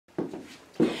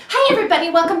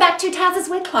everybody, welcome back to Taz's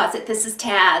Wig Closet. This is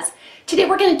Taz. Today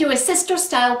we're going to do a sister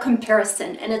style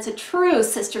comparison, and it's a true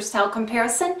sister style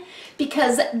comparison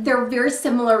because they're very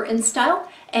similar in style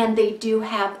and they do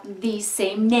have the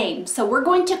same name. So we're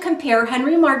going to compare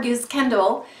Henry Margu's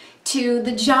Kendall to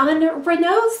the Jon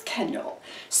Renau's Kendall.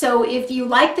 So if you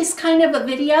like this kind of a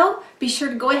video, be sure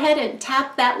to go ahead and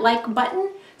tap that like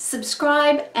button,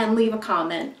 subscribe, and leave a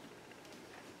comment.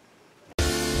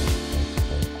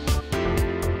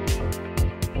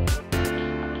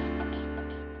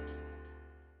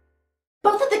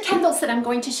 Both of the Kendalls that I'm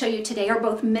going to show you today are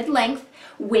both mid-length,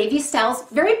 wavy styles,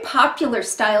 very popular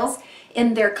styles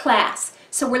in their class.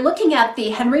 So we're looking at the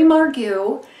Henry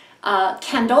Margu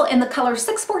Kendall in the color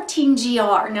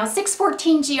 614GR. Now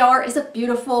 614GR is a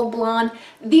beautiful blonde,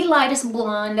 the lightest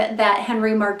blonde that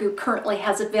Henry Margu currently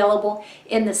has available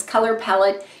in this color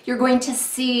palette. You're going to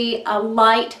see a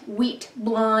light wheat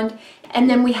blonde, and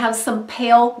then we have some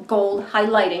pale gold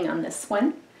highlighting on this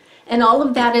one. And all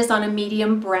of that is on a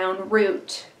medium brown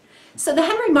root. So the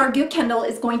Henry Margu Kendall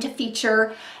is going to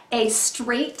feature a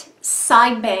straight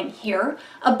side bang here,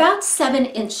 about 7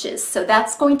 inches. So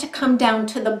that's going to come down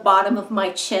to the bottom of my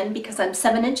chin because I'm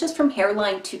 7 inches from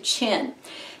hairline to chin.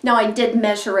 Now I did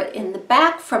measure it in the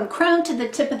back from crown to the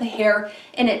tip of the hair,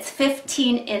 and it's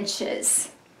 15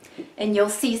 inches. And you'll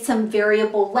see some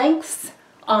variable lengths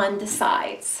on the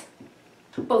sides.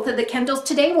 Both of the Kendalls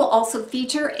today will also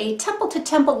feature a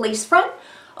temple-to-temple lace front,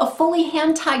 a fully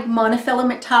hand-tied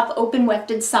monofilament top, open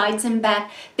wefted sides and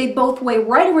back. They both weigh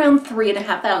right around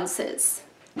 3.5 ounces.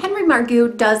 Henry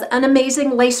Margu does an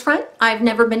amazing lace front. I've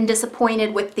never been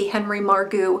disappointed with the Henry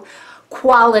Margu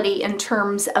quality in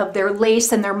terms of their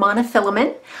lace and their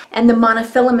monofilament. And the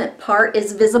monofilament part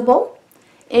is visible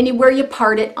anywhere you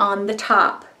part it on the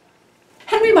top.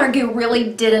 Henry Margu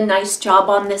really did a nice job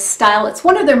on this style. It's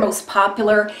one of their most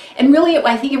popular, and really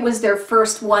I think it was their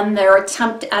first one, their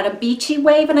attempt at a beachy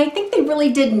wave, and I think they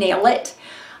really did nail it.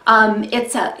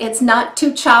 It's not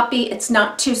too choppy, it's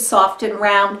not too soft and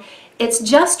round, it's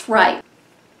just right.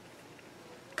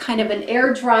 Kind of an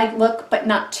air-dried look, but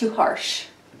not too harsh.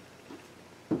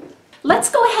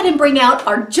 Let's go ahead and bring out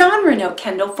our Jon Renau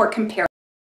Kendall for comparison.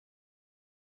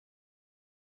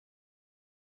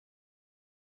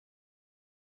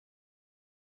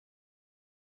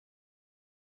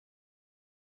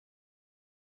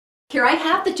 Here I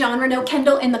have the Jon Renau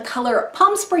Kendall in the color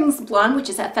Palm Springs Blonde, which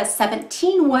is FS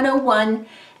 17101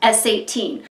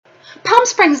 S18. Palm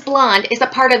Springs Blonde is a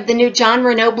part of the new Jon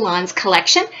Renau Blondes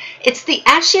collection. It's the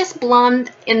ashiest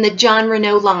blonde in the Jon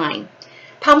Renau line.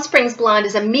 Palm Springs Blonde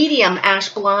is a medium ash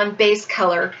blonde base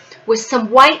color with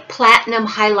some white platinum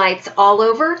highlights all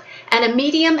over and a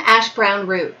medium ash brown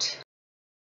root.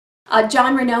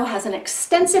 Jon Renau has an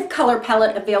extensive color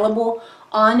palette available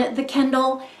on the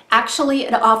Kendall. Actually,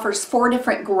 it offers 4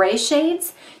 different gray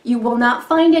shades. You will not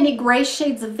find any gray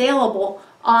shades available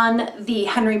on the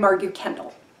Henry Margu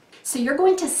Kendall. So you're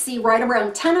going to see right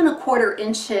around 10¼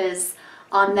 inches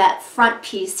on that front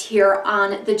piece here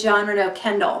on the Jon Renau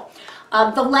Kendall.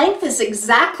 The length is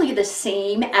exactly the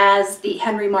same as the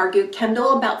Henry Margu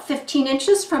Kendall, about 15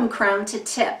 inches from crown to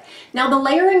tip. Now the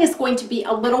layering is going to be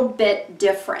a little bit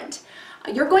different.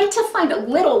 You're going to find a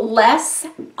little less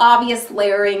obvious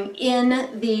layering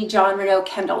in the Jon Renau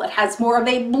Kendall. It has more of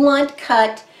a blunt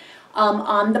cut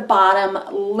on the bottom,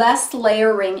 less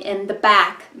layering in the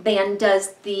back than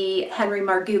does the Henry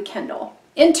Margu Kendall.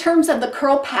 In terms of the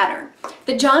curl pattern,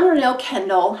 the Jon Renau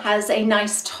Kendall has a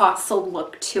nice tousled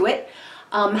look to it.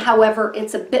 However,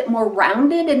 it's a bit more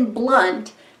rounded and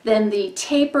blunt than the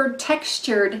tapered,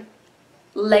 textured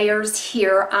layers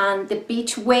here on the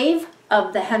beach wave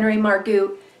of the Henry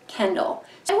Margu Kendall.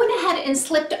 I went ahead and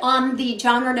slipped on the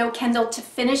Jon Renau Kendall to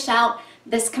finish out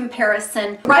this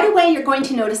comparison. Right away you're going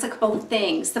to notice a couple of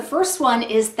things. The first one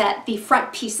is that the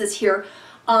front pieces here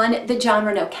on the Jon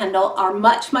Renau Kendall are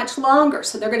much longer,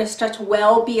 so they're going to stretch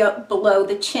well below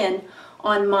the chin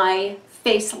on my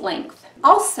face length.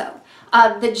 Also,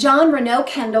 the Jon Renau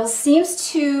Kendall seems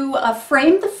to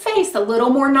frame the face a little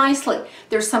more nicely.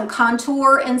 There's some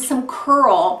contour and some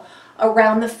curl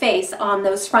around the face on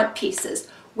those front pieces,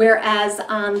 whereas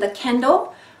on the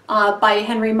Kendall by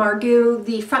Henry Margu,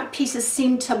 the front pieces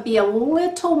seem to be a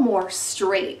little more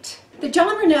straight. The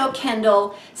Jon Renau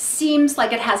Kendall seems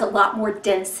like it has a lot more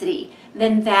density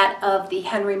than that of the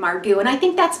Henry Margu, and I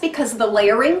think that's because of the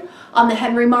layering. On the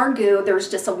Henry Margu, there's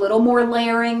just a little more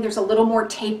layering, there's a little more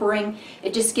tapering.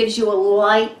 It just gives you a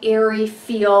light, airy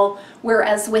feel,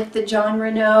 whereas with the Jon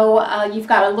Renau, you've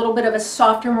got a little bit of a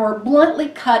softer, more bluntly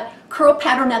cut curl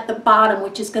pattern at the bottom,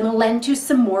 which is going to lend to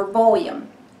some more volume.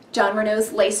 Jon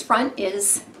Renau's lace front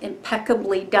is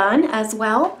impeccably done as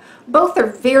well. Both are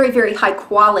very, very high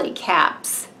quality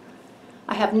caps.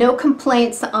 I have no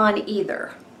complaints on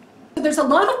either. So there's a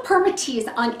lot of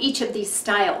permatease on each of these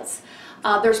styles.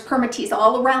 There's permatease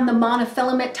all around the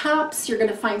monofilament tops. You're going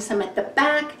to find some at the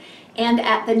back and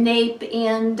at the nape,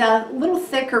 and a little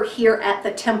thicker here at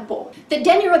the temple. The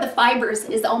denier of the fibers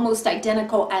is almost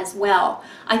identical as well.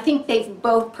 I think they've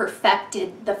both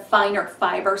perfected the finer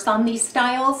fibers on these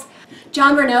styles.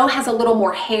 Jon Renau has a little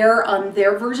more hair on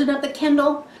their version of the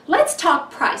Kendall. Let's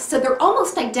talk price. So they're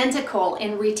almost identical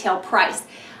in retail price.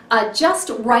 Just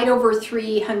right over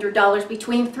 $300,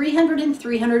 between $300 and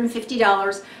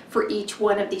 $350 for each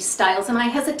one of these styles. And I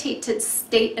hesitate to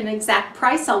state an exact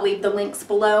price. I'll leave the links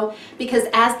below because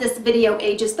as this video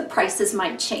ages, the prices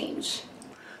might change.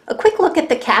 A quick look at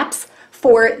the caps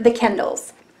for the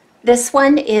Kendalls. This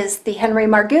one is the Henry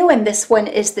Margu and this one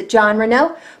is the Jon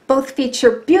Renau. Both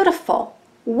feature beautiful,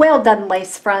 well done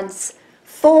lace fronts,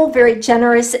 full, very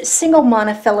generous single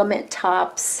monofilament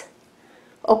tops,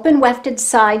 open wefted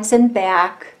sides and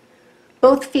back.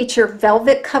 Both feature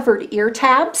velvet covered ear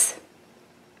tabs.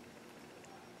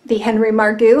 The Henry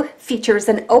Margu features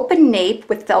an open nape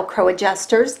with Velcro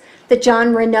adjusters. The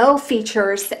Jon Renau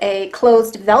features a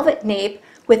closed velvet nape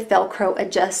with Velcro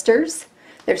adjusters.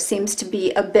 There seems to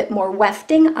be a bit more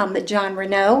wefting on the Jon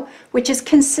Renau, which is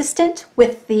consistent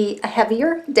with the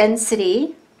heavier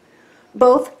density.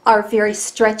 Both are very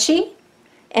stretchy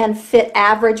and fit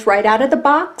average right out of the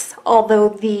box, although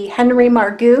the Henry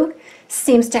Margu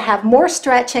seems to have more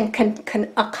stretch and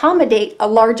can accommodate a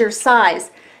larger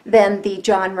size than the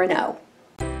Jon Renau.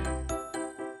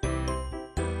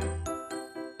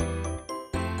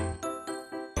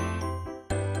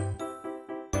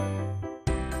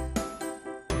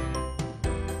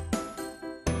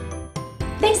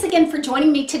 Thanks again for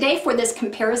joining me today for this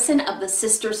comparison of the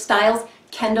sister styles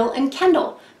Kendall and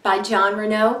Kendall by Jon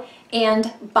Renau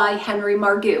and by Henry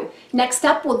Margu. Next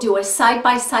up, we'll do a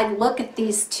side-by-side look at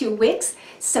these two wigs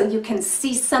so you can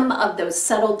see some of those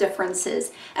subtle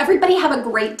differences. Everybody have a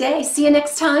great day. See you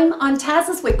next time on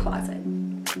TAZ's Wig Closet.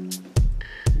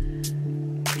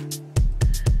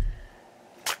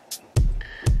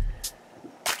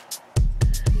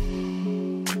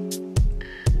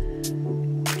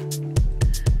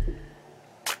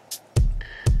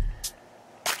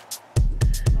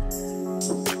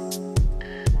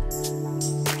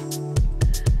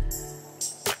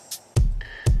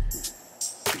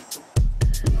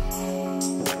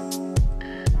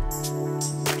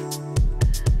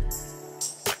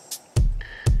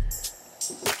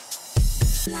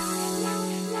 La la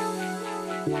la la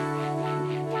la la.